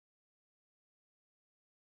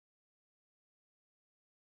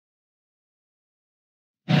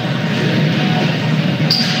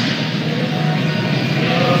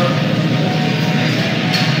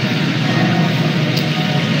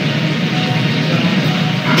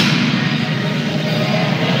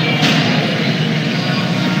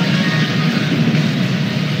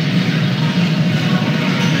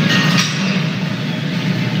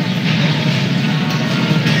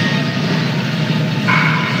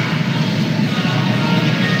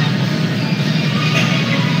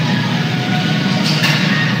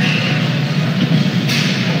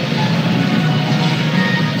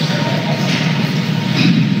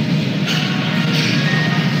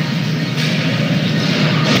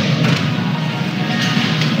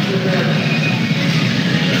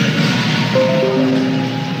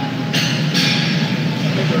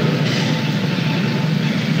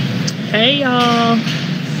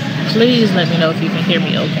Please let me know if you can hear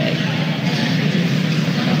me okay.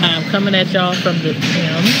 I'm coming at y'all from the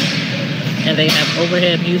gym, and they have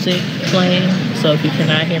overhead music playing. So if you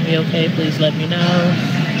cannot hear me okay, please let me know.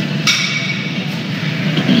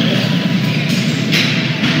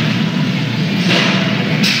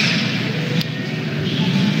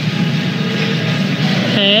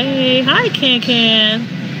 Hey, hi Can.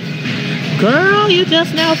 Girl, you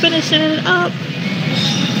just now finishing it up.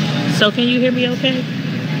 So can you hear me okay?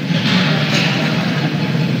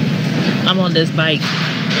 I'm on this bike.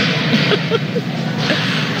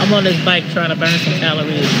 I'm on this bike trying to burn some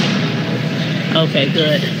calories. Okay,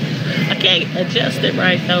 good. I can't adjust it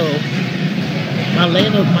right though. My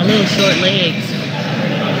little short legs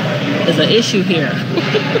is an issue here.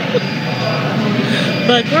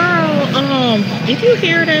 But girl, did you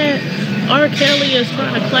hear that R. Kelly is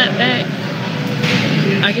trying to clap back?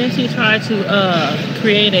 I guess he tried to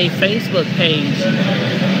create a Facebook page,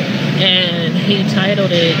 and he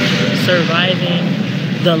titled it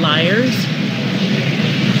Surviving the Liars.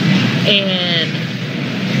 And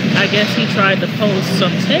I guess he tried to post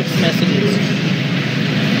some text messages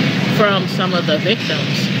from some of the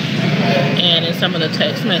victims. And in some of the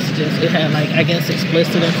text messages, it had, like, I guess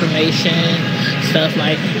explicit information, stuff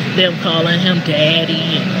like them calling him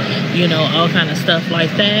daddy, and, you know, all kind of stuff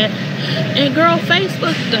like that. And girl,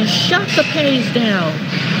 Facebook done shut the page down,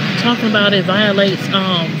 talking about it violates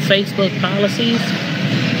Facebook policies.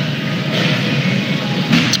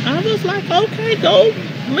 I was like, okay, go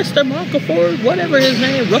Mr. Muckleford, whatever his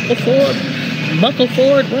name, Muckleford,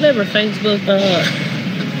 whatever Facebook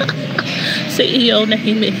CEO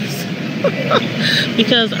name is.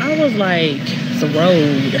 Because I was like,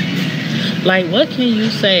 thrilled. Like, what can you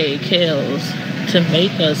say, Kels, to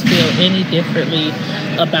make us feel any differently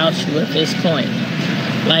about you at this point?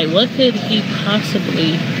 Like, what could he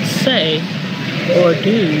possibly say or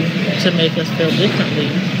do to make us feel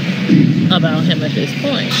differently about him at this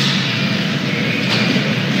point?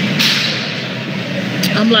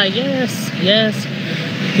 I'm like, yes.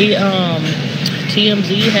 He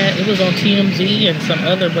TMZ it was on TMZ and some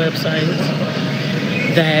other websites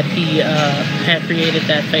that he had created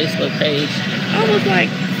that Facebook page. I was like,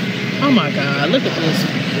 oh my God, look at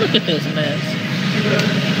this mess.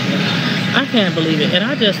 I can't believe it. And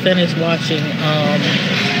I just finished watching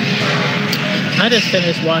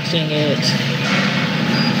it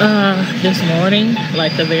this morning,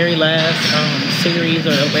 like the very last series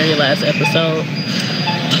or the very last episode.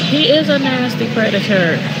 He is a nasty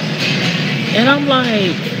predator. And I'm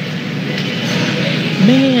like,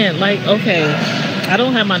 man, like, okay, I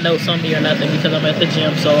don't have my notes on me or nothing because I'm at the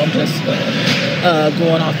gym, so I'm just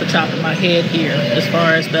going off the top of my head here as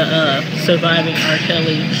far as the Surviving R.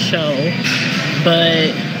 Kelly show.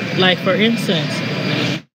 But, like, for instance,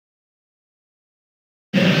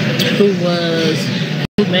 who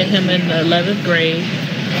met him in the 11th grade,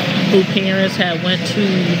 whose parents had went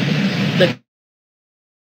to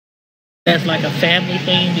that's like a family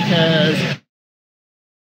thing because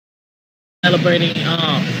celebrating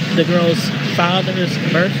the girl's father's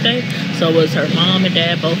birthday. So it was her mom and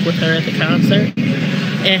dad both with her at the concert,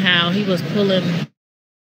 and how he was pulling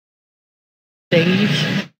stage,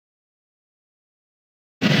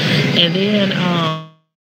 and then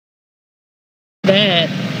that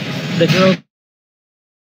the girl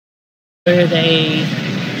where they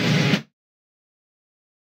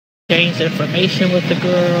exchanged information with the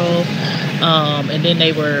girl, and then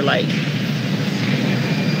they were like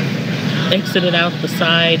exited out the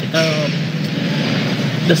side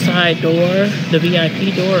door, the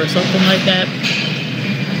VIP door or something like that.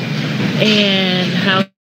 And how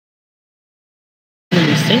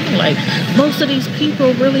really seem like most of these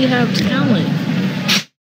people really have talent.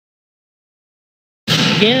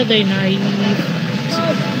 Yeah, they naive.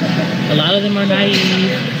 A lot of them are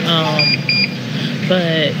naive.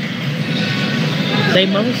 But they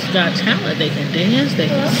most got talent. They can dance, they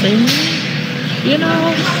can sing, you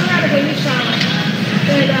know.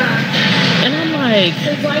 And I'm like,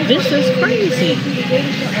 this is crazy.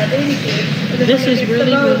 This is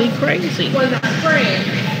really, really crazy.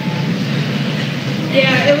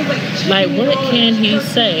 Like, what can he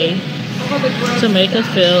say to make us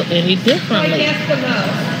feel any differently?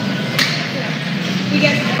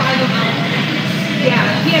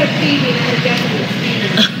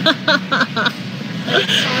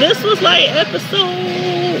 This was like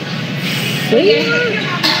episode 4.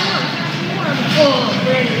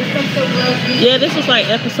 Yeah, this was like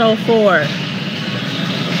episode 4.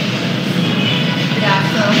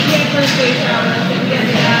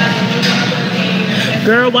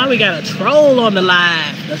 Girl, why we got a troll on the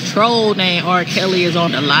live? The troll named R. Kelly is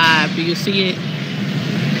on the live. Do you see it?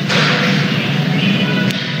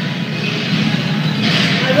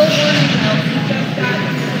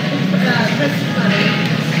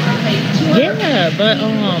 But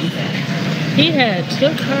he had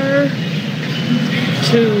took her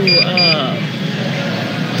to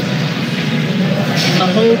a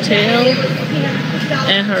hotel,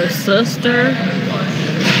 and her sister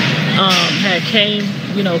had came,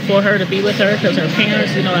 you know, for her to be with her, because her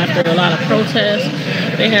parents, you know, after a lot of protests,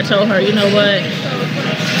 they had told her, you know what,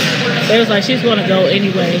 they was like, she's going to go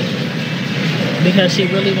anyway, because she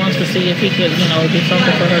really wants to see if he could, you know, do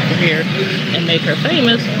something for her career and make her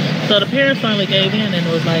famous. So the parents finally gave in and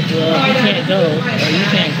was like, well, you can't go, or you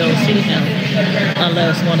can't go see him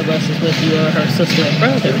unless one of us is with you, or her sister or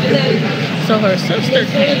brother. So her sister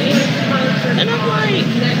came, and I'm like,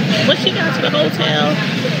 when she got to the hotel,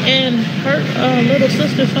 and her little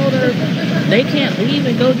sister told her they can't leave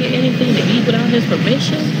and go get anything to eat without his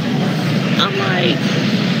permission. I'm like,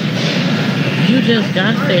 you just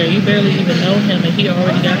got there, you barely even know him, and he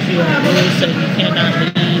already got you on rules saying you cannot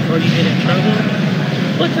leave or you get in trouble.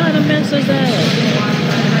 What kind of mess is that?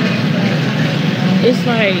 It's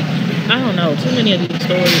like, I don't know, too many of these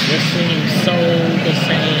stories just seem so the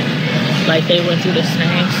same. Like they went through the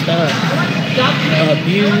same stuff.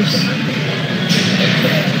 Abuse,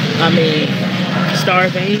 I mean,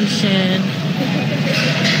 starvation,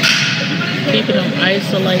 keeping them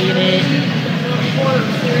isolated,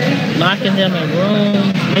 locking them in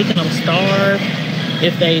rooms, making them starve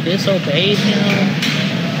if they disobeyed him.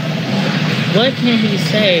 What can he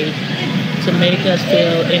say to make us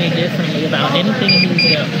feel any differently about anything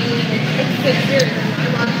he's done?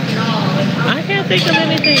 I can't think of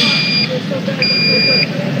anything.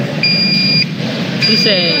 He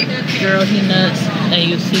said, girl, he nuts, and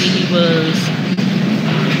you see he was,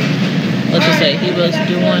 let's just say, he was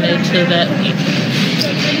doing it to that people.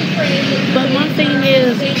 But my thing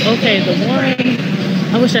is, okay, the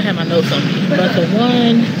one, I wish I had my notes on me, but the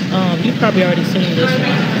one, you probably already seen this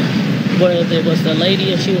one, where there was the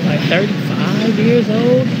lady and she was like 35 years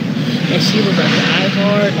old, and she was a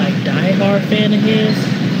diehard fan of his,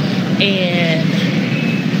 and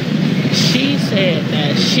she said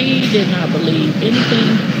that she did not believe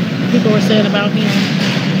anything people were saying about him.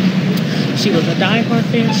 She was a diehard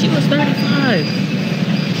fan. She was 35.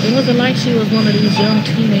 It wasn't like she was one of these young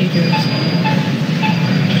teenagers.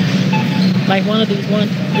 Like one of these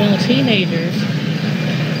young teenagers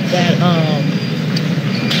that,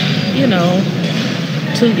 you know,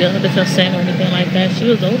 too young to consent or anything like that. She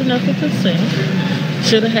was old enough to consent.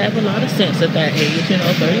 Should have had a lot of sense at that age, you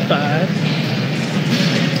know, 35.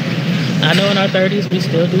 I know in our 30s we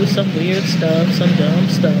still do some weird stuff, some dumb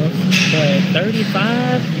stuff, but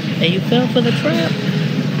 35 and you fell for the trap?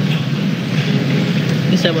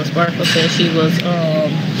 You said what Sparkle said she was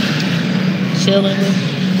chilling.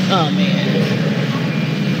 Oh man.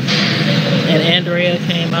 And Andrea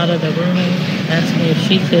came out of the room asking if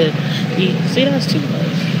she could eat. See, that's too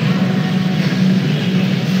much.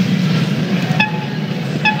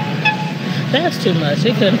 That's too much.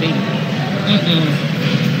 It couldn't be.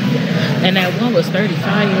 And that one was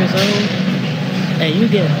 35 years old, and you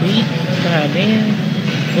get beat by a man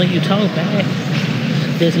when you talk back.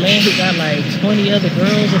 This man who got like 20 other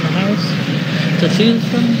girls in the house to choose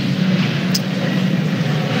from.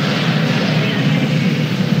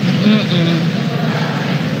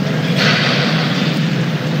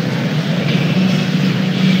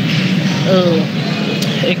 Oh,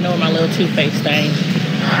 ignore my little toothpaste stain.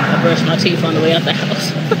 I brushed my teeth on the way out the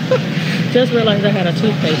house. Just realized I had a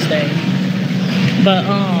toothpaste stain. But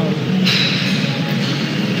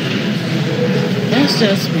that's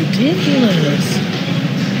just ridiculous.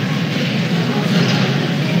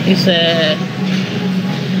 He said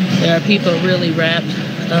there are people really wrapped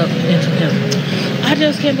up into him. I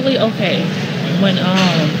just can't believe. Okay, when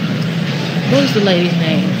what was the lady's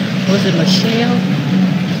name? Was it Michelle?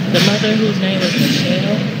 The mother whose name was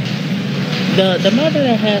Michelle. The mother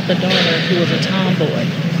that had the daughter who was a tomboy,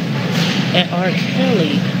 and R.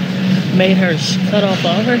 Kelly made her cut off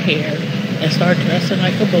all her hair and start dressing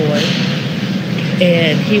like a boy.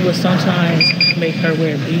 And he would sometimes make her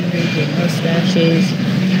wear beards and mustaches,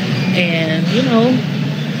 and you know,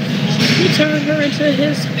 he turned her into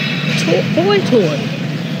his boy toy.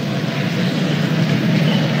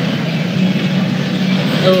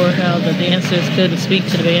 Or how the dancers couldn't speak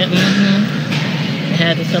to the band.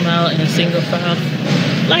 Had to come out in a single file,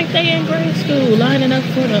 like they in grade school, lining up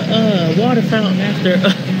for the water fountain after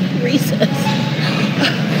recess.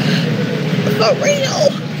 For real.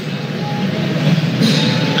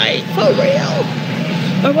 Like, for real.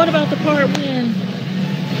 Or what about the part when,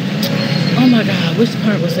 oh my God, which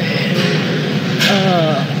part was that?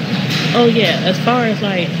 Oh yeah, as far as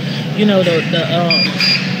like, you know, the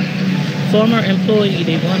former employee,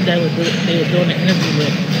 the one that they were doing the interview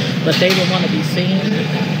with, but they would want to be seen.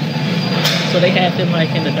 So they had them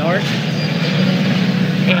like in the dark.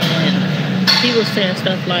 And he was saying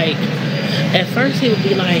stuff like, at first he would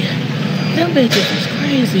be like, them bitches is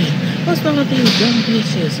crazy. What's wrong with these dumb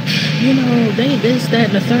bitches? You know, they this, that,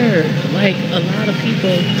 and the third. Like a lot of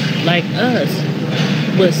people like us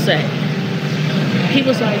would say. He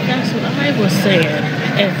was like, that's what I was saying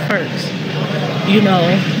at first. You know,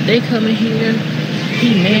 they come in here,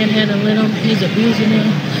 he manhandling them, he's abusing them,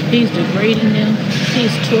 he's degrading them,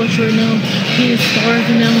 he's torturing them, he's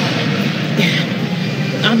starving them.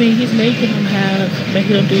 I mean, he's making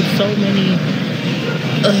them do so many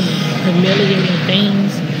humiliating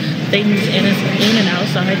things in and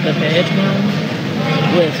outside the bedroom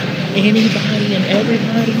with anybody and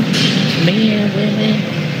everybody, men, women,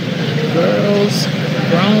 girls,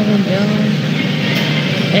 grown, young.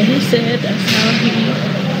 And he said that's how he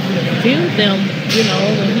viewed them, you know,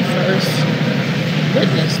 when he first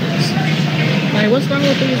witnessed this. Like, what's wrong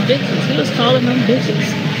with these bitches? He was calling them bitches.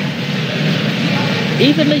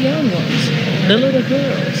 Even the young ones, the little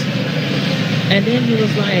girls. And then he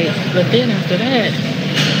was like, but then after that,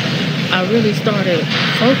 I really started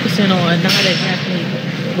focusing on not exactly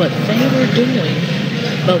what they were doing,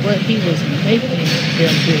 but what he was making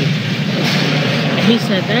them do. And he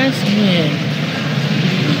said that's when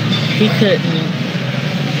he couldn't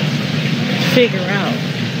figure out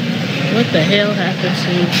what the hell happened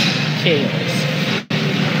to Chaos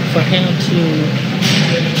for him to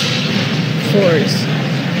force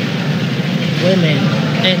women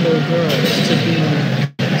and little girls to do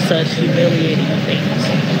such humiliating things.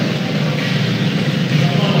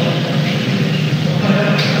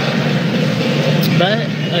 But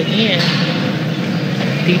again,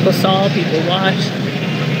 people saw, people watched,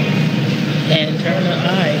 and turned an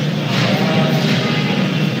eye.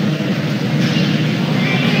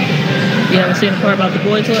 You haven't seen the part about the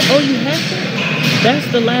boy toy? Oh, you haven't? That's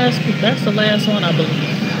the last one, I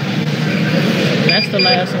believe. That's the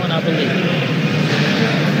last one, I believe.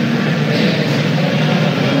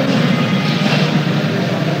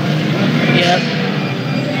 Yep.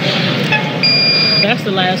 That's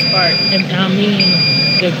the last part. And I mean,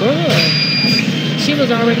 the girl, she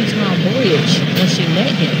was already tomboyish when she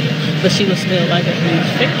met him, but she was still like a huge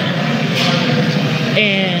fan.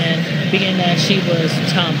 And being that she was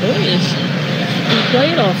tomboyish, he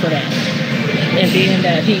played off of that. And being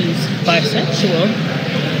that he's bisexual,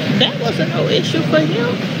 that wasn't no issue for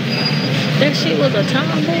him. That she was a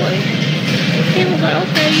tomboy. He was like,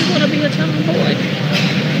 okay, you want to be a tomboy?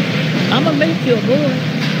 I'm going to make you a boy.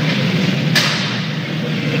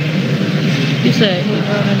 He said he's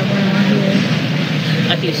running around here.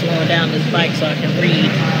 I keep slowing down this bike so I can read.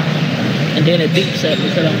 And then it beeps at me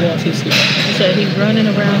because I'm going too slow. He said he's running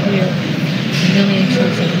around here a million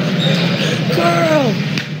children. Girl!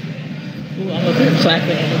 Ooh, I'm looking at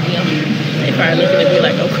clapping at them. They probably looking at me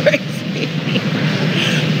like I'm crazy.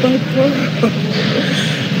 But girl,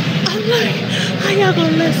 I'm like, how y'all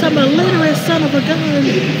gonna let some illiterate son of a gun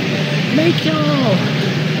make y'all,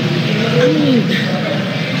 I mean,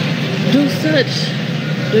 do such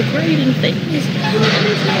degrading things? And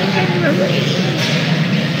this man can't even read.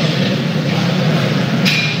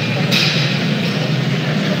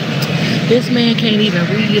 This man can't even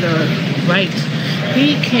read or write.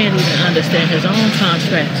 He can't even understand his own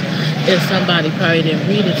contract if somebody probably didn't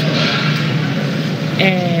read it to him.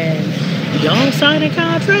 And y'all signing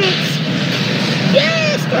contracts?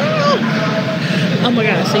 Yes, girl! Oh my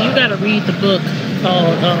God, so you gotta read the book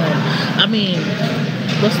called,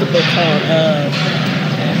 what's the book called?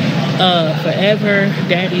 Forever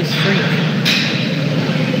Daddy's Free.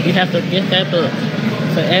 You have to get that book.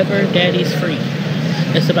 Forever Daddy's Free.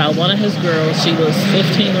 It's about one of his girls. She was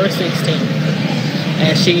 15 or 16.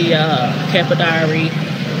 And she kept a diary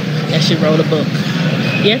and she wrote a book.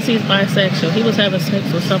 Yes, he's bisexual. He was having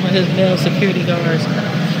sex with some of his male security guards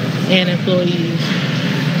and employees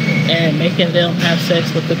and making them have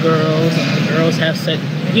sex with the girls, and the girls have sex,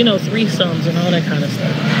 you know, threesomes and all that kind of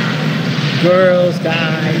stuff. Girls,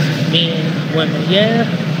 guys, men, women. Yeah,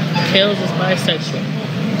 Kels is bisexual.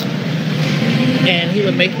 And he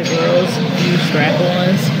would make the girls use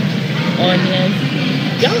strap-ons on him.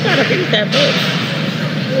 Y'all gotta read that book.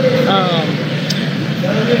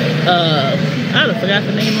 I done forgot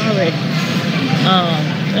the name already.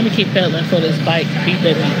 Let me keep pedaling for this bike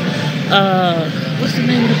beeping me. What's the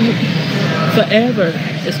name of the book? Forever.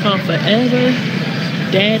 It's called Forever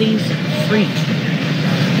Daddy's Freak.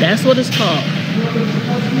 That's what it's called.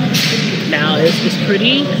 Now it's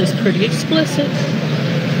pretty explicit.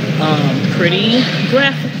 Pretty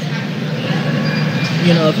graphic.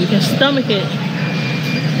 You know, if you can stomach it,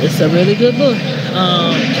 It's a really good book.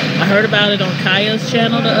 I heard about it on Kaya's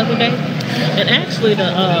channel the other day, and actually the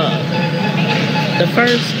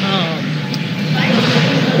first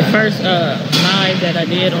live that I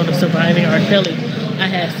did on the Surviving R. Kelly, I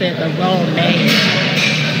had said the wrong name.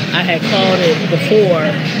 I had called it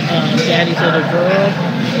before Daddy's Little Girl,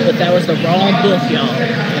 but that was the wrong book, y'all.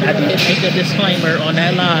 And I did make a disclaimer on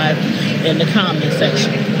that live in the comment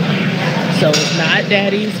section. So it's not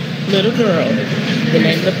Daddy's Little Girl. The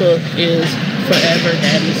name of the book is Forever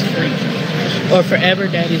Daddy's Freak, or Forever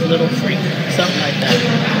Daddy's Little Freak, something like that.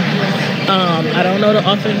 I don't know the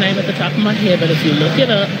author's name at the top of my head, but if you look it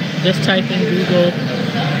up, just type in Google,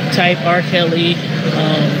 type R. Kelly,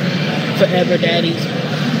 Forever Daddy's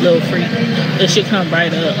Little Freak. It should come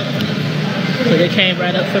right up. Because it came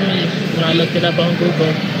right up for me when I looked it up on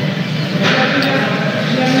Google.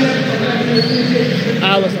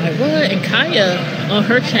 I was like, what? And Kaya, on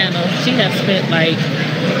her channel, she has spent like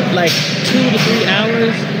 2 to 3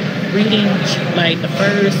 hours reading like the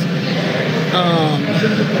first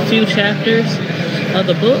few chapters of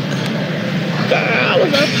the book. Girl, I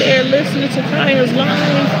was up there listening to Kaya's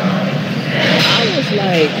live. I was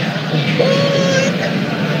like, what?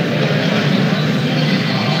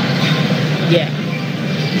 Yeah.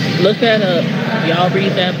 Look that up. Y'all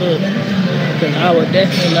read that book. Because I would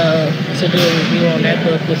definitely love to do a review on that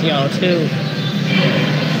book with y'all too.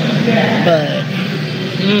 But,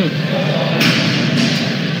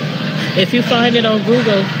 if you find it on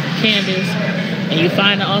Google, Candace, and you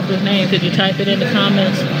find the author's name, could you type it in the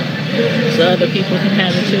comments so other people can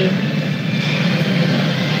have it too?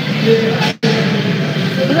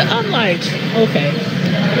 But I'm like, okay,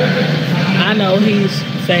 I know he's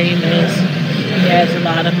famous, he has a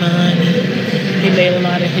lot of money, he made a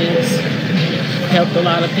lot of hits, helped a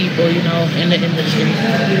lot of people, you know, in the industry,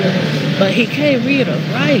 but he can't read or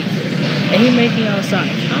write, and he making y'all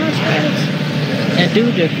sign contracts and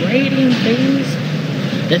do degrading things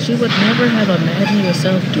that you would never have imagined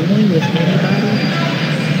yourself doing with anybody.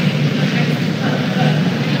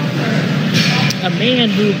 A man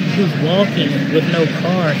who's walking with no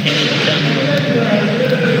car can't even tell me what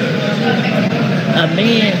to do. A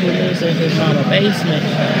man who lives in his mama's basement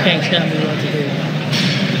can't tell me what to do.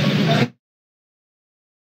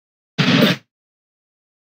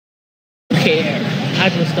 I don't care. I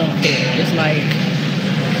just don't care. It's like,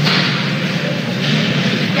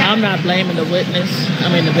 I'm not blaming the victims. I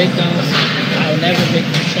will never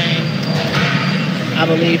victim shame. I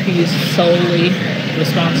believe he's solely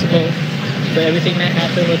responsible for everything that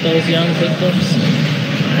happened with those young victims.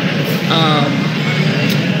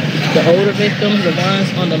 The older victims, the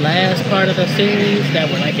ones on the last part of the series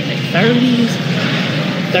that were like in their 30s,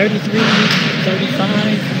 33,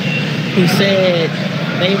 35, who said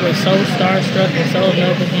they were so starstruck and so in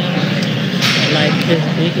love with him, like his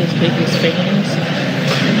biggest fans,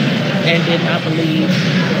 and did not believe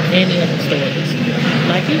any of the stories.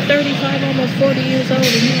 Like, he's 35, almost 40 years old,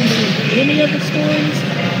 and you don't believe any of the stories?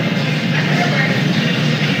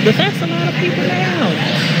 But that's a lot of people now.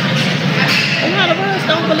 A lot of us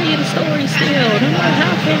don't believe the stories still. No matter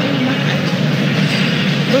how can we not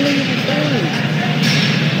believe the stories?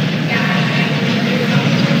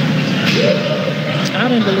 I've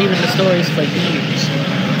been believing the stories for years.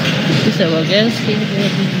 He said, well, guess he would be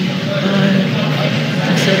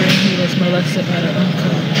considering he was molested by the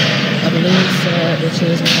uncle. I believe said that she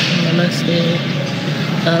was not molested.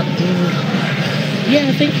 Yeah,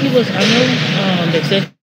 I think he was, I know they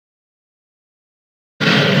said,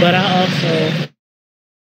 but I also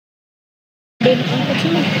been uncle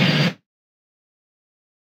too.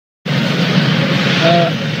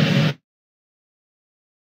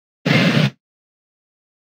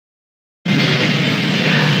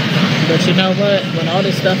 But you know what? When all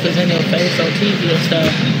this stuff is in your face on TV and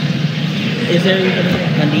stuff, is there even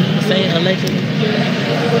a need to say allegedly?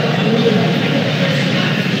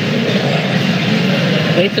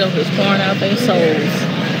 Victims is pouring out their souls.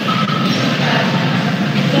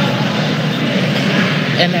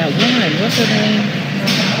 And that woman, what's her name?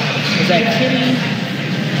 Was that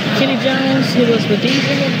Kitty Jones, who was the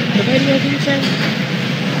DJ, the radio DJ?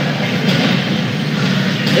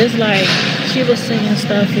 It's like, she was saying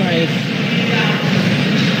stuff like,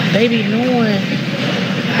 they be knowing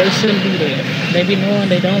they shouldn't be there. They be knowing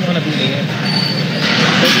they don't want to be there.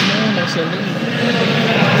 They be knowing they should leave.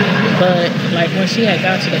 But, like, when she had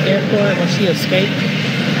got to the airport, when she escaped,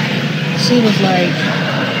 she was, like,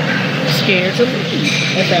 scared to leave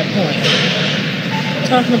at that point.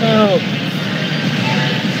 Talking about,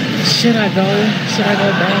 should I go? Should I go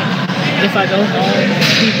back? If I go home,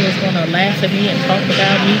 people is going to laugh at me and talk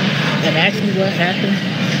about me and ask me what happened.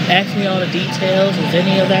 Ask me all the details. Is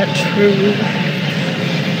any of that true?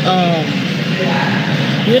 Um,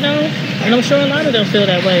 and I'm sure a lot of them feel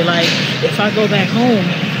that way. Like, if I go back home,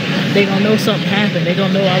 they gonna know something happened. They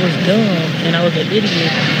gonna know I was dumb and I was an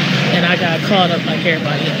idiot and I got caught up like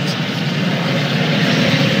everybody else.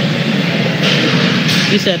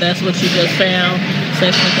 You said that's what you just found?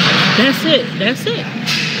 Sex me. That's it. That's it.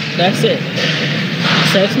 That's it.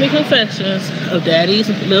 Sex Me Confessions of Daddy's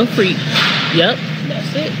Little Freak. Yep,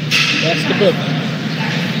 that's it. That's the book.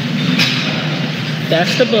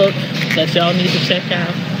 That's the book that y'all need to check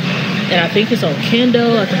out. And I think it's on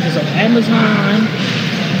Kindle. I think it's on Amazon.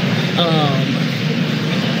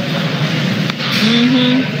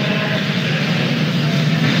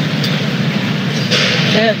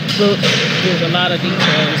 That book gives a lot of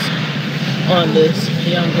details on this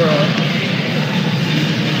young girl.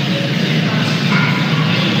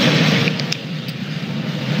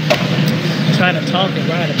 Trying to talk and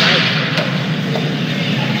ride a bike.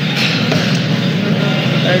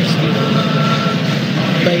 Thirsty.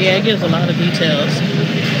 But yeah, it gives a lot of details.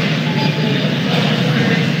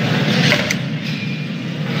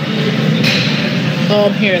 Oh,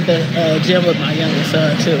 I'm here at the gym with my youngest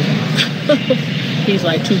son too. He's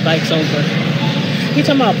like 2 bikes over. He's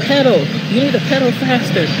talking about pedal. You need to pedal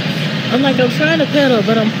faster. I'm like, I'm trying to pedal,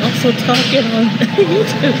 but I'm also talking on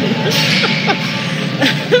YouTube.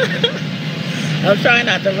 I'm trying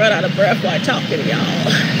not to run out of breath while talking to y'all.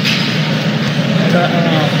 But,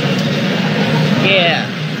 yeah,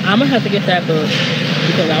 I'm going to have to get that book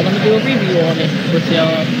because I want to do a review on it with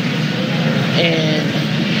y'all. And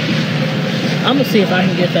I'm going to see if I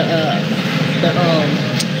can get the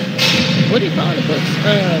what do you call the books?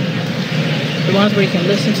 The ones where you can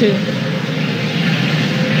listen to.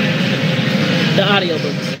 The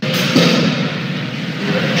audiobooks.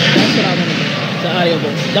 That's what I want to do. The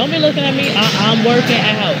audiobooks. Don't be looking at me. I'm working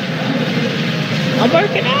out. I'm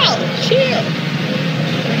working out. Chill.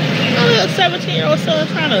 My little 17-year-old son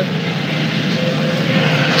trying to...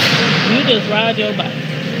 You just ride your bike.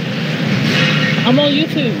 I'm on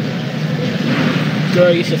YouTube.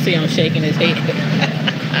 Girl, you should see him shaking his head.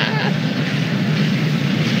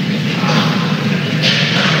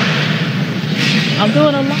 I'm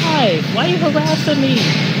doing a live. Why are you harassing me?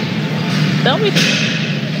 Don't be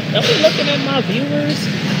looking at my viewers.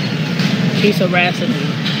 He's harassing me.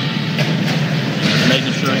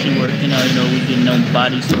 Making sure she working out, we getting on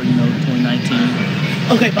body store,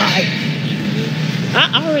 2019. Okay, bye. I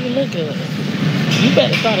already look good. You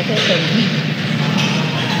better start a haircut with me.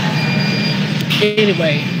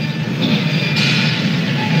 Anyway.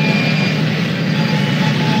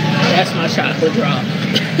 That's my chocolate drop.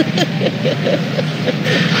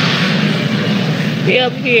 Be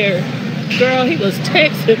up here. Girl, he was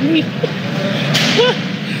texting me.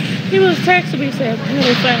 He was texting me saying,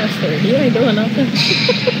 pedal faster. You ain't doing nothing.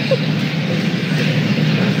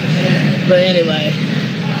 But anyway,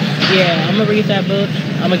 yeah, I'm going to read that book.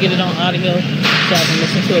 I'm going to get it on audio so I can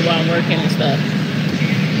listen to it while I'm working and stuff.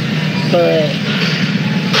 But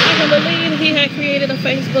I can believe he had created a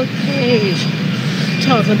Facebook page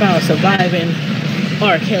talking about surviving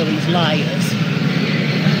R. Kelly's liars.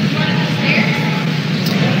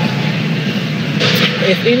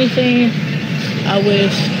 If anything, I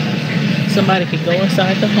wish somebody could go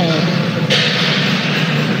inside the home,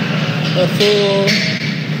 a full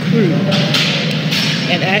crew,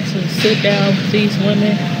 and actually sit down with these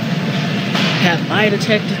women, have lie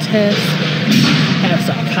detector tests, have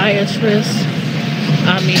psychiatrists.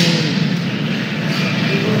 I mean,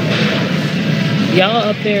 y'all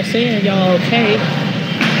up there saying y'all okay.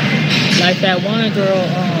 Like that one girl,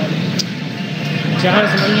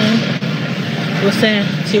 Jocelyn, was saying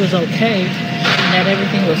she was okay and that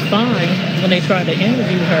everything was fine when they tried to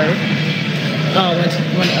interview her.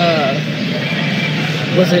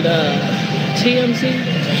 Was it TMZ?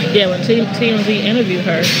 Yeah, when TMZ interviewed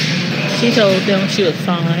her, she told them she was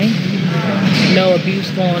fine, no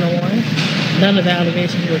abuse going on, none of the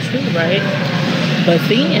allegations were true, right? But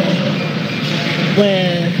then,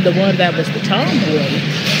 when the one that was the tomboy,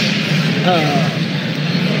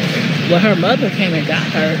 when her mother came and got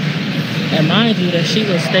her, and mind you that she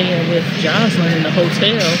was staying with Jocelyn in the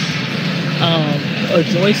hotel, or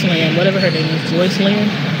Joycelyn, whatever her name is, Joycelyn.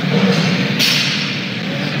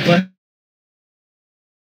 But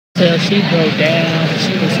she broke down,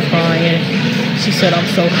 she was crying. She said, I'm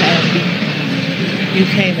so happy you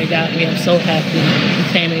came and got me. I'm so happy you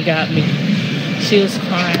came and got me. She was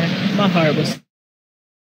crying. My heart was...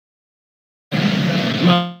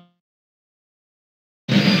 My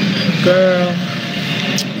girl...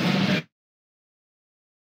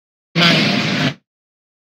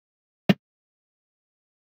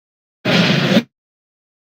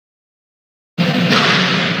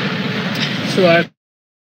 to our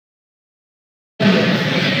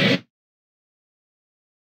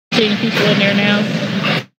people in there now.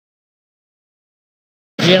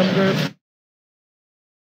 Gym group.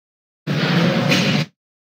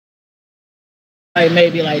 Like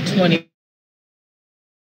maybe like 20.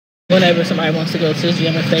 Whenever somebody wants to go to the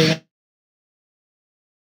gym, if they want.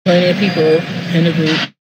 Plenty of people in the group.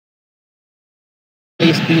 At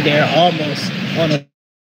least be there almost on a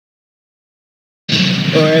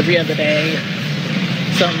or every other day,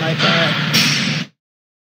 something like that.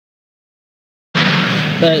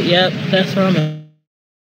 But yep, that's where I'm at.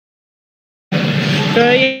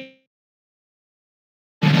 Girl, yeah.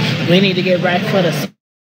 We need to get right for the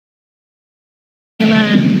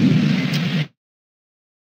line.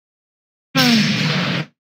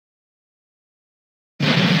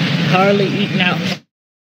 Hardly eating out.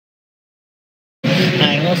 I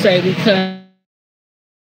ain't gonna say because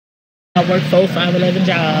I work 4, 5, 11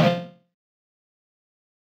 jobs.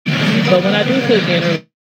 But when I do cook dinner,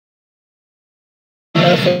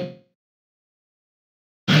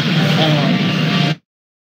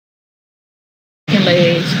 chicken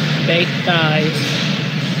legs, baked thighs,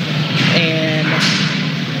 and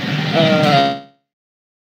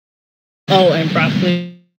and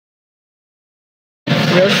broccoli.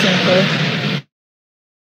 Real simple.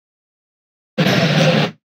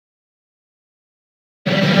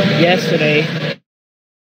 Yesterday,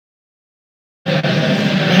 I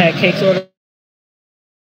had cakes ordered,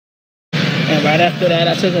 and right after that,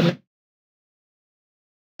 I took a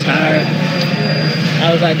tired.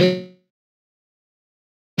 I was like,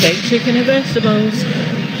 baked chicken and vegetables,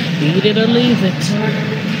 eat it or leave it.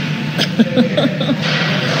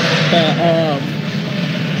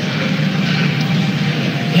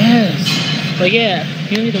 Yes, but yeah,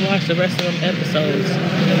 you need to watch the rest of them episodes,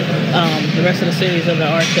 the rest of the series of the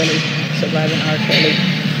R. Kelly, Surviving R. Kelly,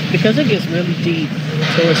 because it gets really deep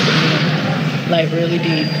towards the end, like really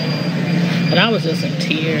deep. And I was just in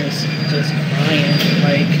tears, just crying,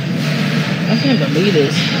 like, I can't believe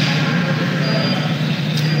this.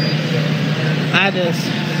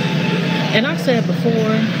 And I said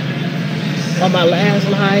before, on my last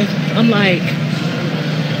live, I'm like,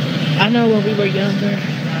 I know when we were younger,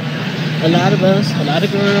 a lot of us, a lot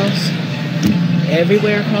of girls,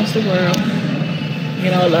 everywhere across the world,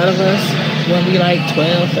 you know, a lot of us, when we like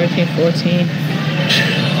 12, 13, 14,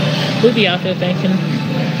 we'd be out there thinking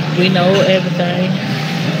we know everything.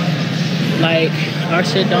 Like, our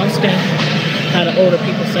shit don't stink, how the older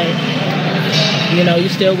people say. You know, you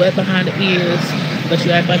still wet behind the ears, but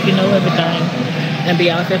you act like you know everything, and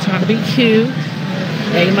be out there trying to be cute.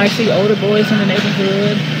 And you might see older boys in the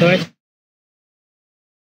neighborhood, or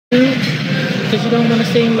because you don't want to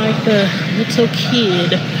seem like the little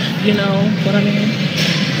kid, you know what I mean?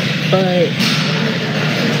 But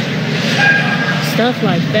stuff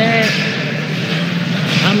like that,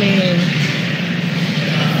 I mean,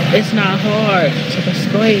 it's not hard to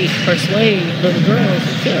persuade little girls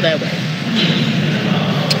to feel that way,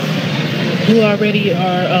 who already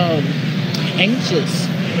are anxious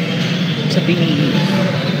to be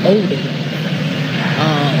older,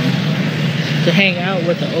 to hang out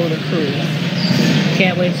with the older crew.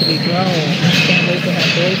 Can't wait to be grown. Can't wait to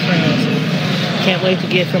have boyfriends. Can't wait to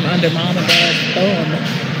get from under mom and dad's thumb.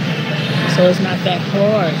 So it's not that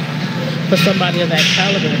hard for somebody of that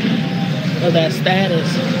caliber, of that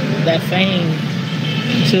status, that fame,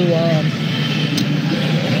 to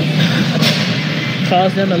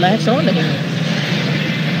cause them to latch on to him.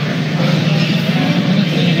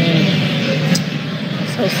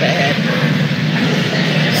 So sad.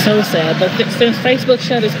 So sad. But since Facebook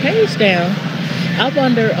shut his page down, I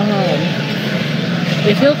wonder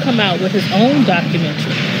if he'll come out with his own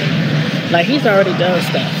documentary. Like, he's already done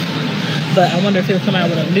stuff, but I wonder if he'll come out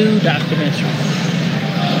with a new documentary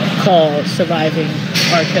called Surviving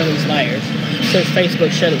R. Kelly's Liars, since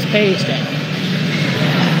Facebook shut his page down.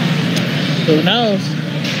 Who knows?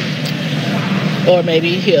 Or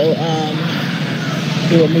maybe he'll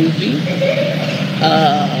do a movie.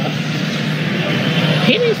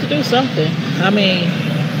 He needs to do something. I mean,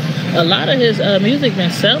 a lot of his music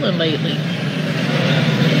been selling lately.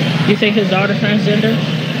 You think his daughter's transgender?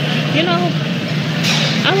 You know,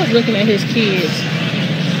 I was looking at his kids,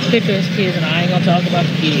 picture his kids, and I ain't gonna talk about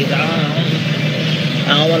the kids. I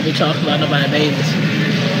don't want to be talking about nobody's babies.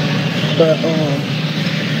 But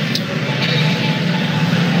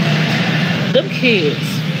them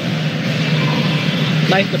kids,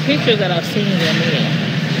 like the pictures that I've seen them in,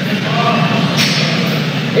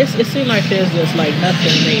 it seems like there's just like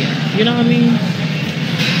nothing there. You know what I mean?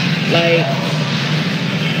 Like,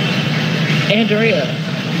 Andrea,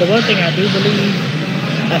 the one thing I do believe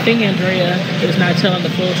I think Andrea is not telling the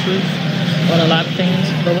full truth on a lot of things,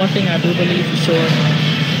 but one thing I do believe for sure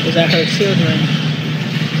is that her children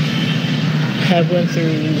have went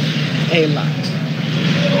through a lot.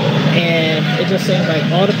 And it just seems like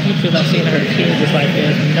all the pictures I've seen of her kids is like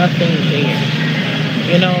there's nothing there.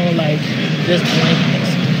 You know, like just blankness.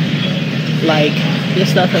 Like this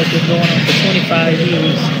stuff has been going on for 25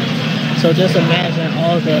 years. So just imagine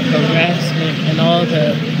all the harassment and all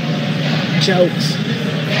the jokes,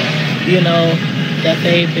 you know, that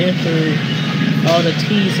they've been through, all the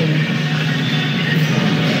teasing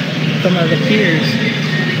from other peers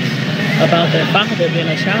about their father being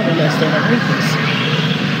a child molester and a rapist.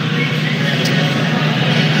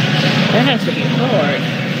 That has to be hard.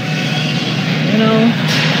 You know,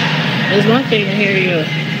 it's one thing to hear your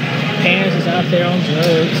parents is out there on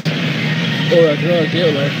drugs or a drug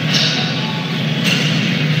dealer.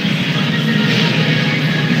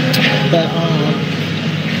 But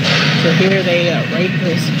to hear they are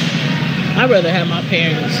rapists, I'd rather have my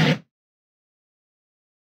parents.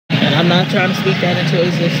 And I'm not trying to speak that into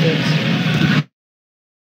existence.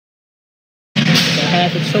 If I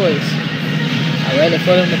had the choice, I'd rather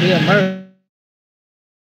for them to be a murderer,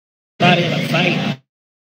 not in a fight.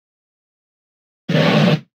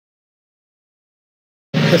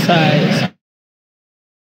 Besides,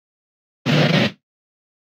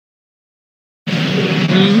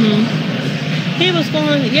 he was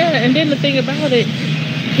going, yeah, and then the thing about it,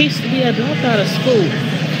 he had dropped out of school.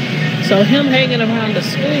 So him hanging around the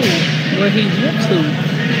school where he went to,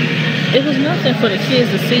 it was nothing for the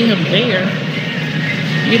kids to see him there.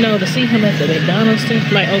 You know, to see him at the McDonald's thing.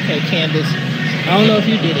 Like, okay, Candace, I don't know if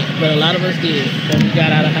you did it, but a lot of us did when we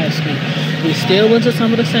got out of high school. We still went to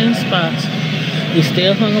some of the same spots. We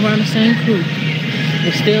still hung around the same crew.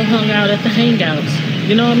 We still hung out at the hangouts.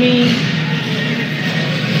 You know what I mean?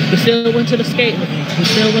 We still went to the skate rink. We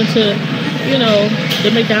still went to, you know,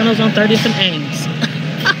 the McDonald's on 30th and Ames.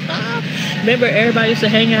 Remember everybody used to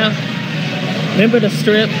hang out? Remember the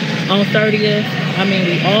strip on 30th? I mean,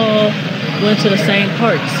 we all went to the same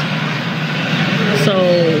parks. So,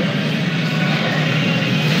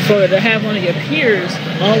 for to have one of your peers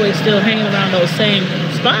always still hanging around those same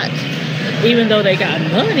spots, even though they got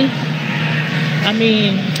money. I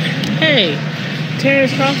mean, hey,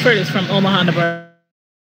 Terrence Crawford is from Omaha, Nebraska.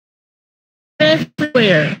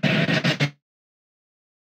 Everywhere.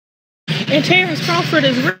 And Terrence Crawford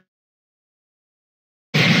is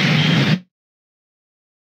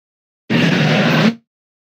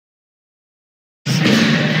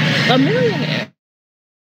a millionaire.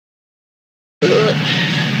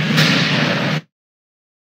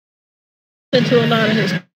 Into a lot of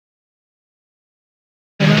his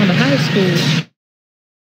around the high school.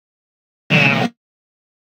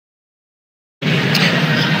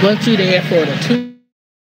 Weren't you there for the two?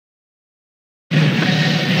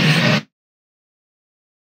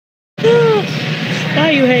 Why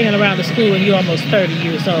are you hanging around the school when you're almost 30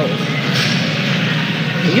 years old?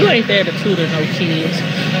 You ain't there to tutor no kids.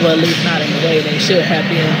 Well, at least not in the way they should have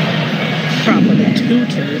been properly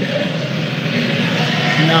tutored.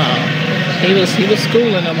 No. He was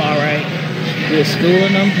schooling them all right. He was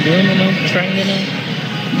schooling them, grooming them, training them.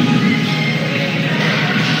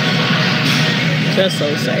 That's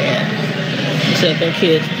so sad. He said their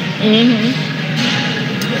kids,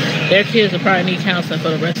 their kids will probably need counseling for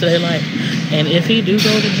the rest of their life. And if he do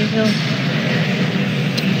go to jail,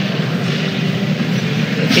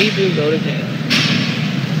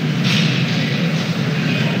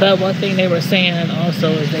 But one thing they were saying also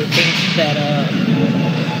is they think that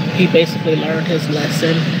he basically learned his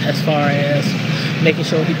lesson as far as making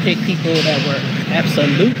sure he picked people that were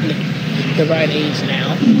absolutely the right age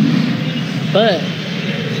now. But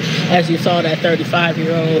as you saw that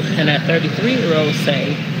 35-year-old and that 33-year-old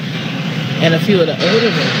say, and a few of the older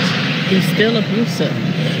ones, he's still abusive.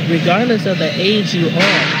 Regardless of the age you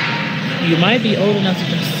are, you might be old enough to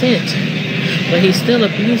consent, but he's still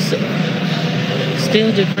abusive,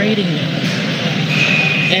 still degrading you.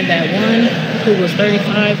 And that one who was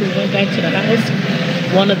 35 who went back to the house,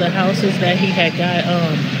 one of the houses that he had got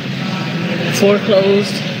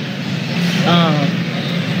foreclosed,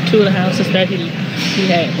 two of the houses that he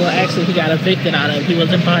had, well, actually he got evicted out of. He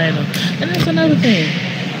wasn't buying them. And that's another thing.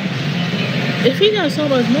 If he got so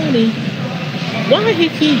much money, why he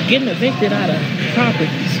keep getting evicted out of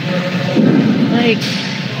properties? Like,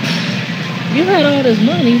 you had all this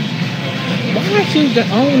money, why don't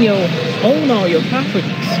you own all your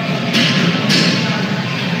properties?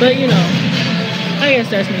 But you know, I guess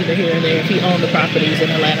that's neither here nor there if he owned the properties in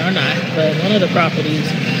Atlanta or not. But one of the properties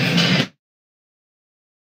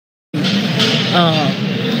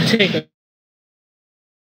take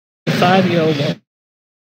 5-year-old woman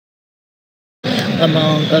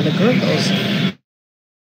among other girls.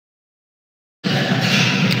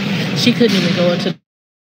 She couldn't even go into,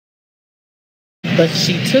 but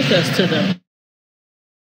she took us to the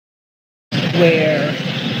where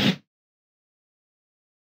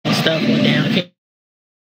stuff went down. Can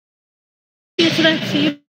you get to that?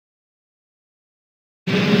 See?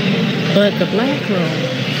 But the black room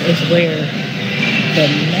is where the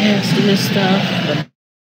nastiest stuff, the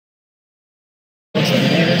most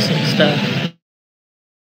embarrassing stuff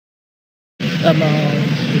among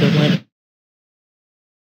the women,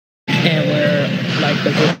 and where like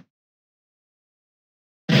the book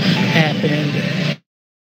happened.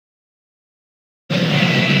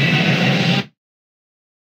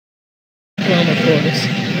 Room, of course,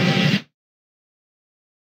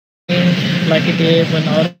 like it did when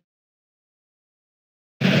all.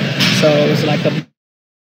 So it was like a,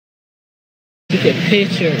 you could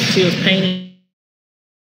picture, she was painting.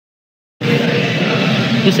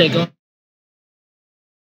 You said go.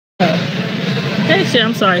 Hey, shit,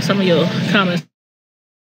 I'm sorry, some of your comments.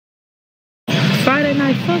 Friday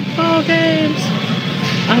night football games.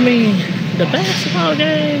 I mean, the basketball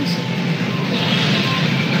games.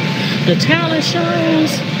 The talent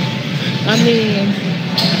shows. I mean,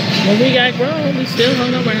 when we got grown, we still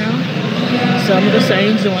hung around some of the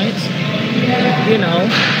same joints, you know,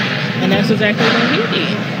 and that's exactly what he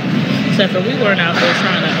did. Except for we weren't out there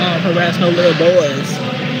trying to harass no little boys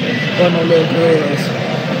or no little girls.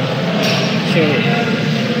 Sure.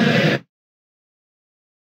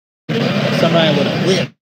 Somebody with a whip.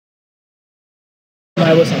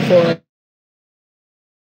 Somebody with some fork.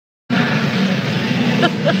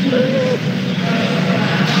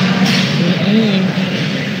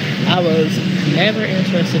 I was never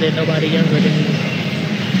interested in nobody younger than me.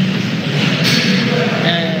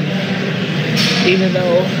 And even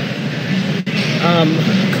though I'm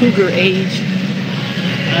cougar age,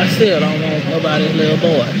 I still don't want nobody's little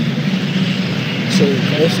boy. So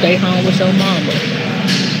go stay home with your mama.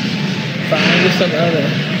 Find you some other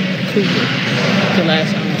cougar to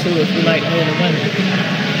latch on to if you like older women.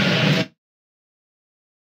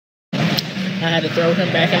 I had to throw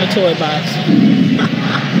him back in the toy box.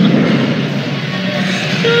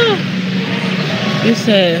 You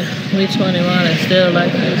said we 21 and still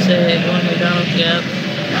like you said going to McDonald's. Yep.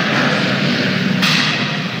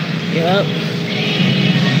 Yep.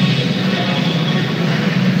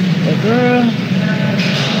 But girl,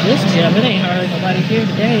 this gym, it ain't hardly nobody here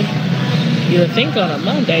today. You would think on a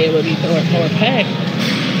Monday it would be more packed,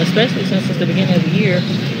 especially since it's the beginning of the year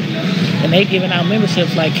and they giving out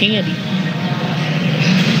memberships like candy.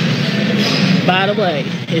 By the way,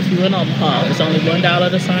 if you're in Omaha, it's only $1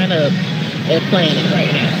 to sign up at Planet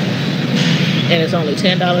right now. And it's only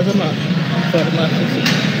 $10 a month for the monthly fee.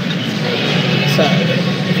 So,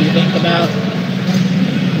 if you think about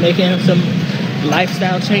making some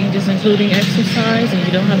lifestyle changes, including exercise, and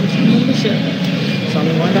you don't have a gym membership, it's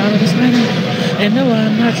only $1 to sign up. And no,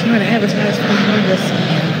 I'm not trying to advertise for you.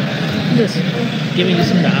 I'm just giving you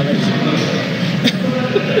some knowledge.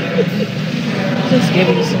 Just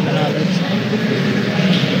giving you some knowledge.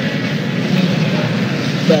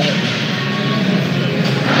 But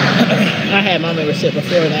I had my membership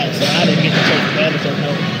before that, so I didn't get to take advantage of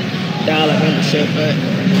no dollar membership, but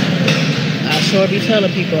I sure be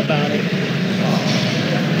telling people about it.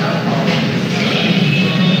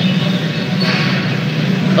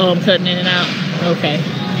 Oh, I'm cutting in and out? Okay.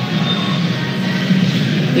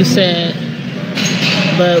 You said,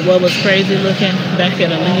 but what was crazy looking back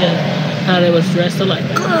at Aaliyah, how they was dressed alike.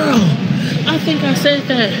 Girl, I think I said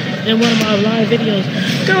that in one of my live videos.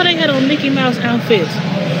 Girl, they had on Mickey Mouse outfits.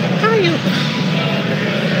 How you?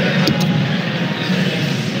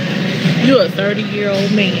 You're a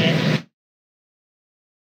 30-year-old man.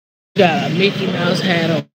 You got a Mickey Mouse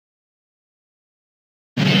hat on.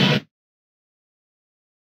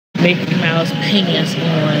 Mickey Mouse pants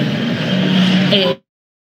on. And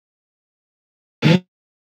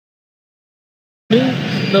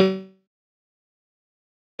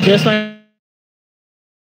just like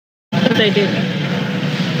they didn't.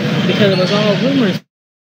 Because it was all rumors.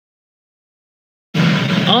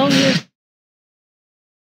 All this.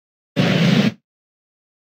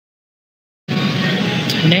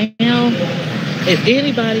 Now, if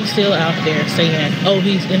anybody's still out there saying, oh,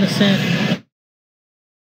 he's innocent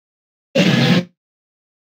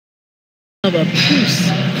of a piece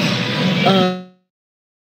of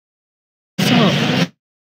assault,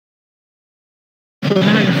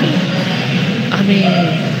 pornography, I mean,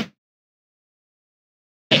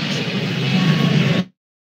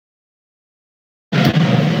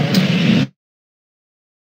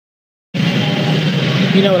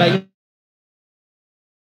 You know what I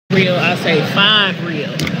real? I say 5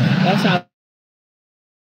 real. That's how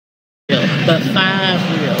real, but 5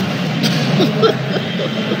 real.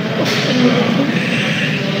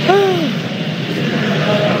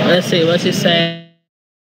 Let's see what you say.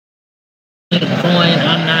 Coin,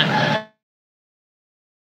 I'm not.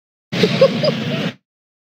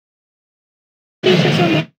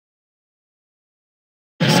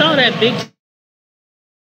 Saw that big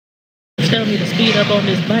tell me to speed up on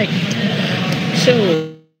this bike. Sure.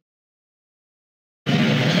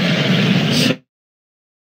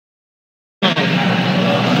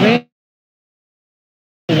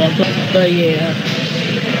 But yeah.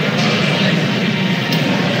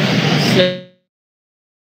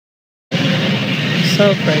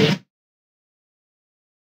 So crazy.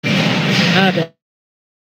 I don't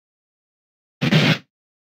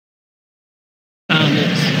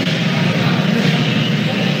comments.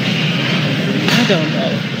 I don't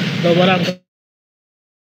know. But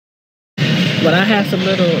what I have some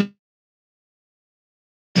little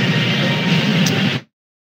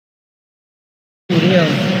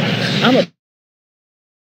I'm a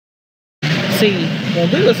see when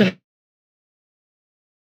we was in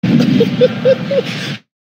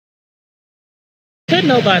could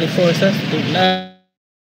nobody force us to do nothing.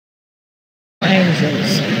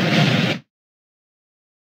 Angels.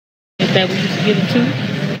 Is that we used to get into?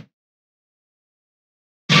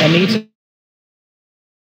 I need to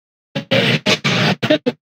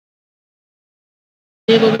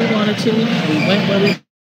did what we wanted to. We went where we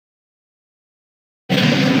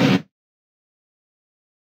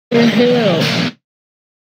in hell.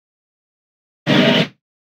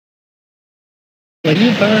 When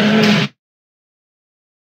you burn me,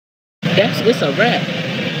 it's a wrap.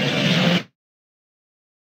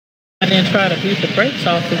 I didn't try to beat the brakes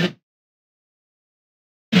off of it.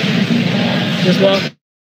 Just walk.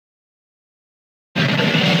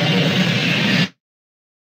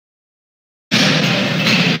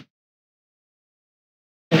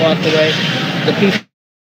 Walked away. The people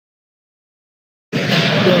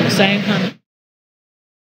doing the same kind of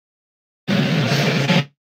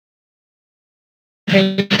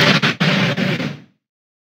thing.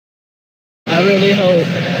 I really hope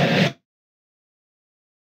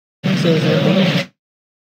this is at the end.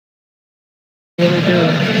 I really do.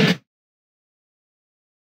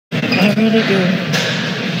 I really do.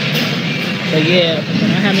 But yeah,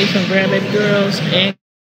 I have me some grandbaby girls and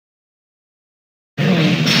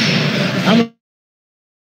I'm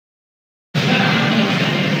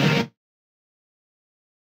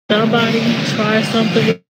somebody try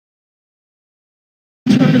something.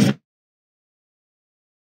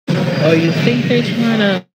 Or you think they're trying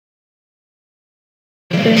to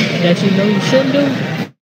think that you know you shouldn't do?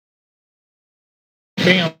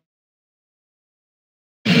 Damn.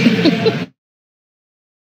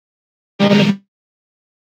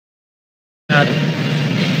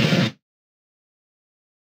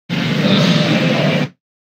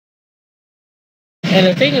 And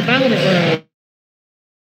the thing about it was,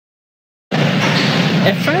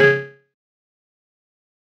 at first,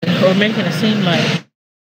 or making it seem like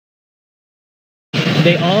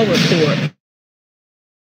they all were poor.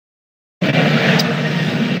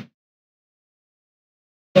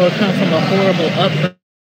 Or come from a horrible upbringing.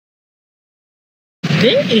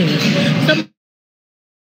 Dang.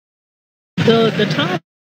 The top,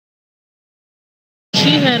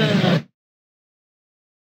 she had a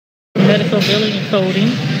medical billing and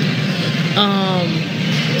coding.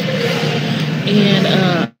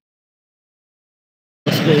 And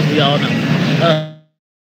schools we all know.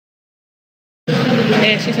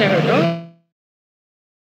 And she's had her daughter.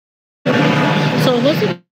 So what's it?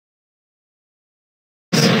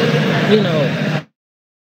 You know.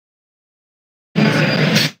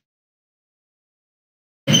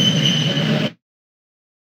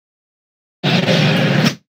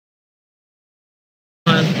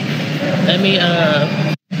 Let me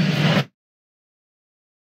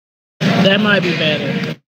that might be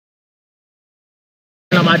better.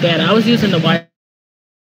 No, my dad. I was using the Wi-Fi.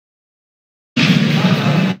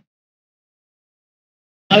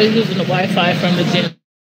 I was using the Wi-Fi from the gym.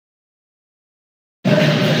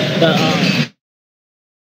 The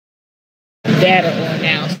data on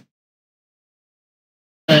now.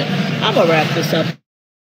 But I'm gonna wrap this up.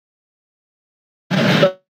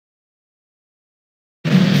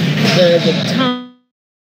 But the time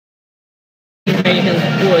he made his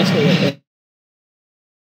boy toy.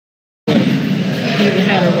 He even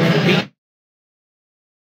had a run beat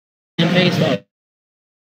in baseball.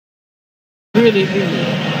 Really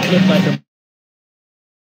looked like a.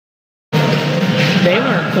 They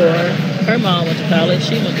weren't poor. Her mom went to college.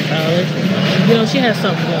 She went to college. You know, she has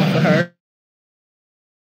something going for her.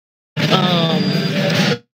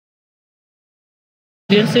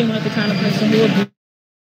 Didn't seem like the kind of person who would,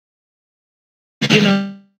 you know.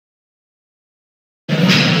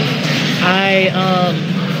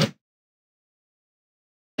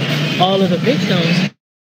 All of the victims,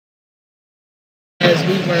 as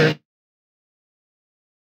we were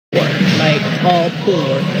poor, like all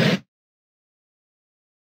poor,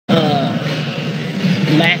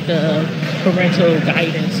 lack of parental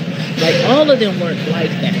guidance, like all of them weren't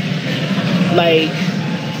like that. Like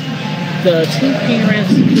the two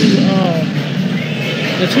parents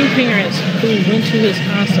who went to his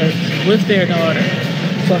concert with their daughter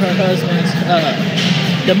for her husband's,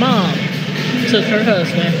 the mom took her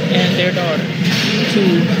husband and their daughter to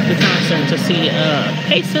the concert to see,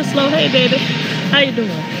 hey Sislo, hey baby, how you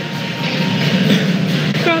doing?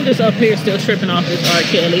 I'm just up here still tripping off this R.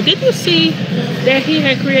 Kelly. Did you see that he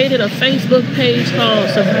had created a Facebook page called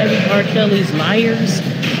Surviving R. Kelly's Liars?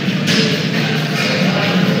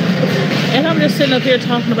 And I'm just sitting up here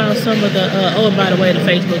talking about some of the, oh, and by the way, the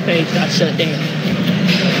Facebook page got shut down.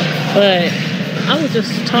 But I was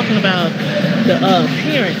just talking about the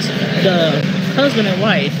parents, the husband and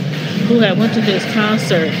wife, who had went to his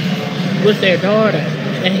concert with their daughter,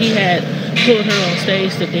 and he had pulled her on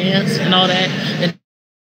stage to dance and all that, and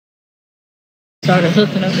started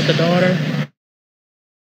hooking up with the daughter.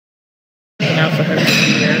 And out for her to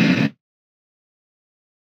hear.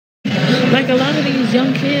 Like a lot of these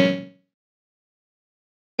young kids,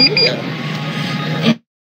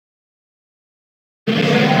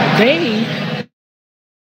 they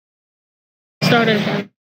started her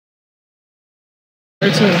to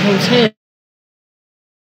a hotel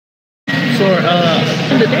for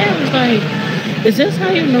and the dad was like, is this how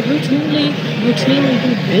you routinely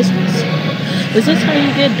do business? Is this how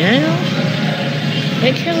you get down?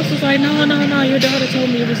 And Kels was like, no, your daughter told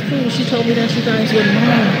me it was cool. She told me that you guys wouldn't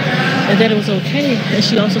mind and that it was okay. And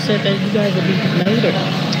she also said that you guys would be later.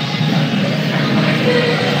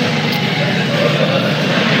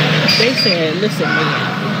 They said, listen,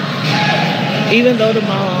 man, even though the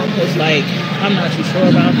mom was like, I'm not too sure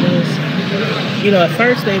about this, you know, at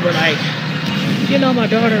first they were like, you know, my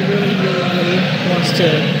daughter really wants to,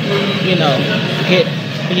 you know,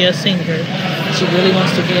 be a singer. She really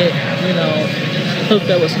wants to get, you know, hooked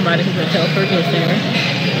up with somebody who can help her get there.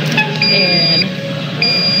 And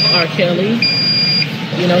R. Kelly,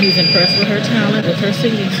 you know, he's impressed with her talent, with her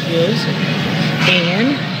singing skills.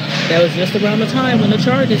 And that was just around the time when the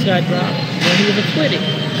charges got dropped, when he was acquitted.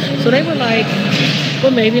 So they were like,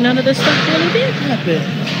 well, maybe none of this stuff really did happen.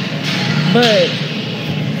 But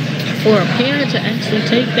for a parent to actually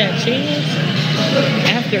take that chance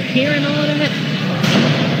after hearing all that,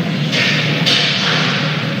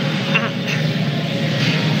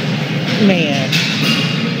 man.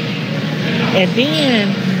 And then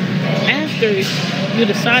after you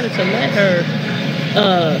decided to let her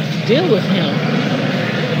deal with him,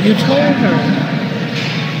 you told her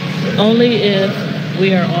only if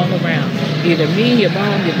we are all around, either me, your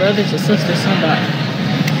mom, your brothers, your sisters, somebody,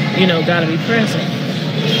 you know, gotta be present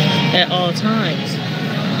at all times.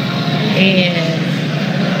 And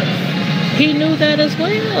he knew that as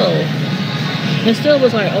well, and still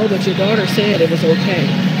was like, oh, but your daughter said it was okay.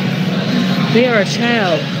 They are a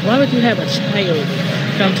child. Why would you have a child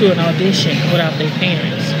come to an audition without their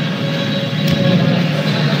parents?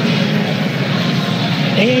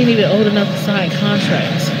 They ain't even old enough to sign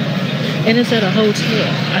contracts. And it's at a hotel.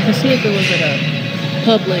 I can see if it was at a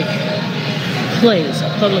public place, a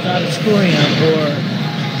public auditorium, or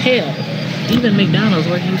hell, even McDonald's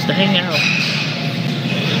where he used to hang out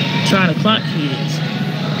trying to clock kids.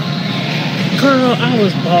 Girl, I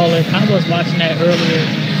was balling. I was watching that earlier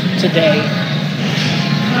today.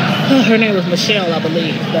 Her name was Michelle, I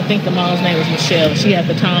believe. I think the mom's name was Michelle. She had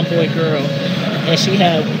the tomboy girl, and she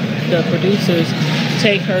had the producers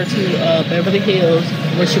take her to Beverly Hills,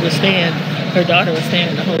 where she was staying. Her daughter was staying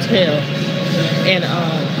in the hotel, and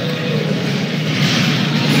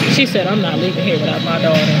she said, "I'm not leaving here without my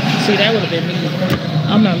daughter." See, that would have been me.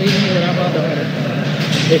 I'm not leaving here without my daughter.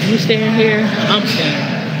 If you staying here, I'm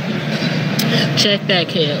staying. Check that,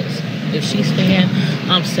 Kels. If she's staying,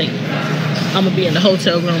 I'm safe. I'm gonna be in the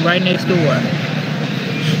hotel room right next door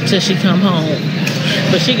till she come home.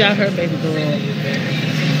 But she got her baby girl.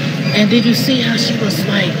 And did you see how she was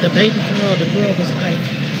like, the baby girl, the girl was like,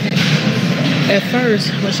 at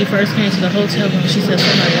first, when she first came to the hotel room, she said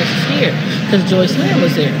somebody else is here, because Joyce Lamb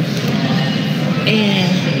was there.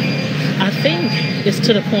 And I think it's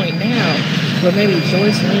to the point now where maybe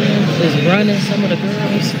Joyce Lamb is running some of the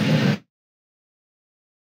girls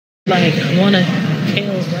like one of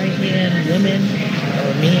Kale's right hand women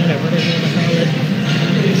or men or whatever you want to call it,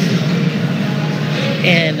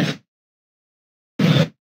 and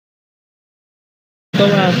go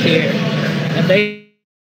out there and they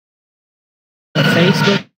on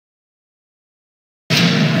Facebook,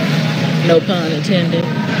 no pun intended,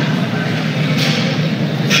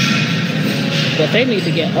 but they need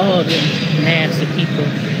to get all them nasty people.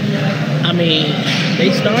 I mean,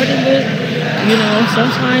 they started with, you know,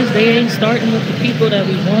 sometimes they ain't starting with the people that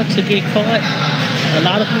we want to get caught. A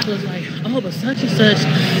lot of people is like, oh, but such and such,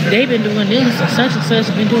 they been doing this, and such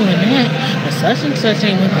been doing that, and such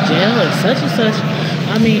ain't went to jail, and such.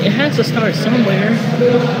 I mean, it has to start somewhere.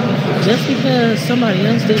 Just because somebody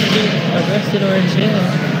else didn't get arrested or in jail,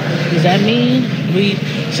 does that mean we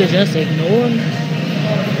should just ignore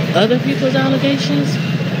other people's allegations?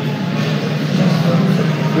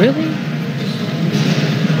 Really?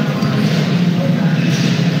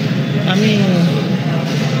 I mean,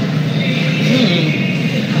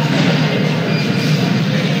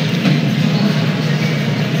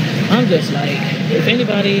 I'm just like, if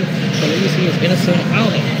anybody believes he is innocent, I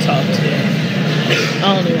don't even talk to them. I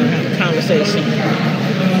don't even have a conversation.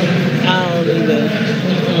 I don't even,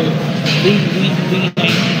 we ain't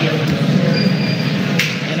here.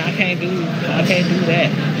 And I can't do that.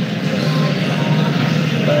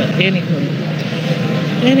 But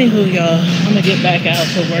anywho, y'all, I'm gonna get back out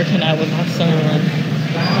to working out with my son,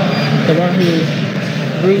 the one who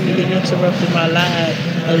rudely interrupted my live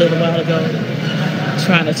a little while ago,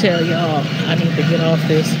 trying to tell y'all I need to get off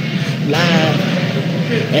this live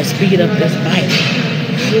and speed up this bike.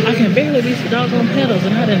 I can barely reach the doggone pedals,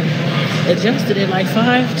 and I done adjusted it like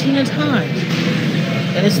 5-10 times,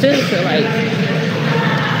 and it still feel like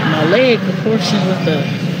my leg proportion with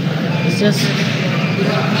it's just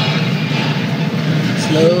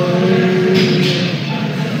slow.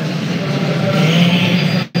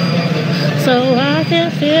 So I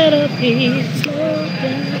can feel the beat slow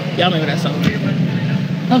down. Y'all remember that song?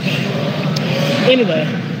 Okay. Anyway,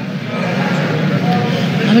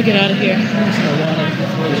 I'm gonna get out of here. I'm just gonna water.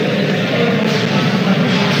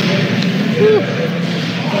 Whew.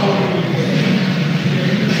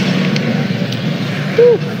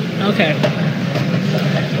 Whew. Okay.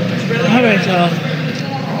 All right, y'all.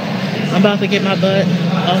 I'm about to get my butt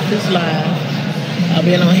off this live. I've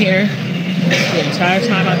been on here the entire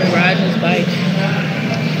time I've been riding this bike.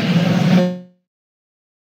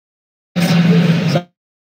 So,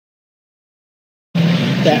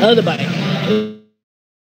 that other bike,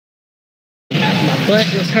 my butt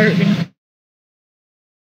was hurting.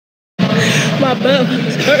 My butt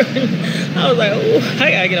was hurting. I was like, oh,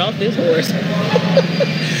 I gotta get off this horse.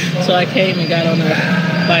 So I came and got on a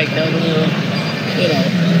bike that was a little, you know,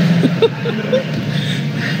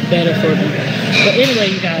 better for me. But anyway,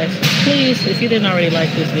 you guys, please, if you didn't already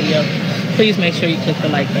like this video, please make sure you click the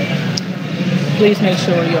like button. Please make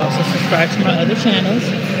sure you also subscribe to my other channels.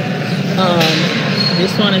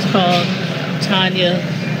 This one is called Tanya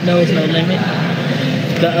Knows No Limit.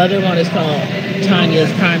 The other one is called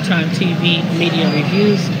Tanya's Primetime TV Media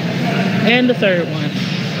Reviews. And the third one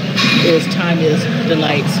is Tanya's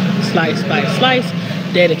Delights Slice by Slice,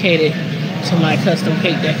 dedicated to my custom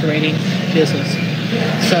cake decorating business.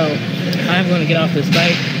 So I'm going to get off this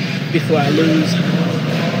bike before I lose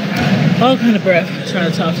all kind of breath trying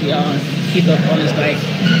to talk to y'all and keep up on this bike.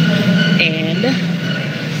 And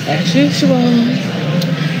as usual,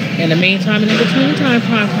 in the meantime and in between time,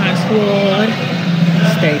 Primetime Squad,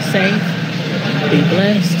 stay safe, be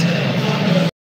blessed,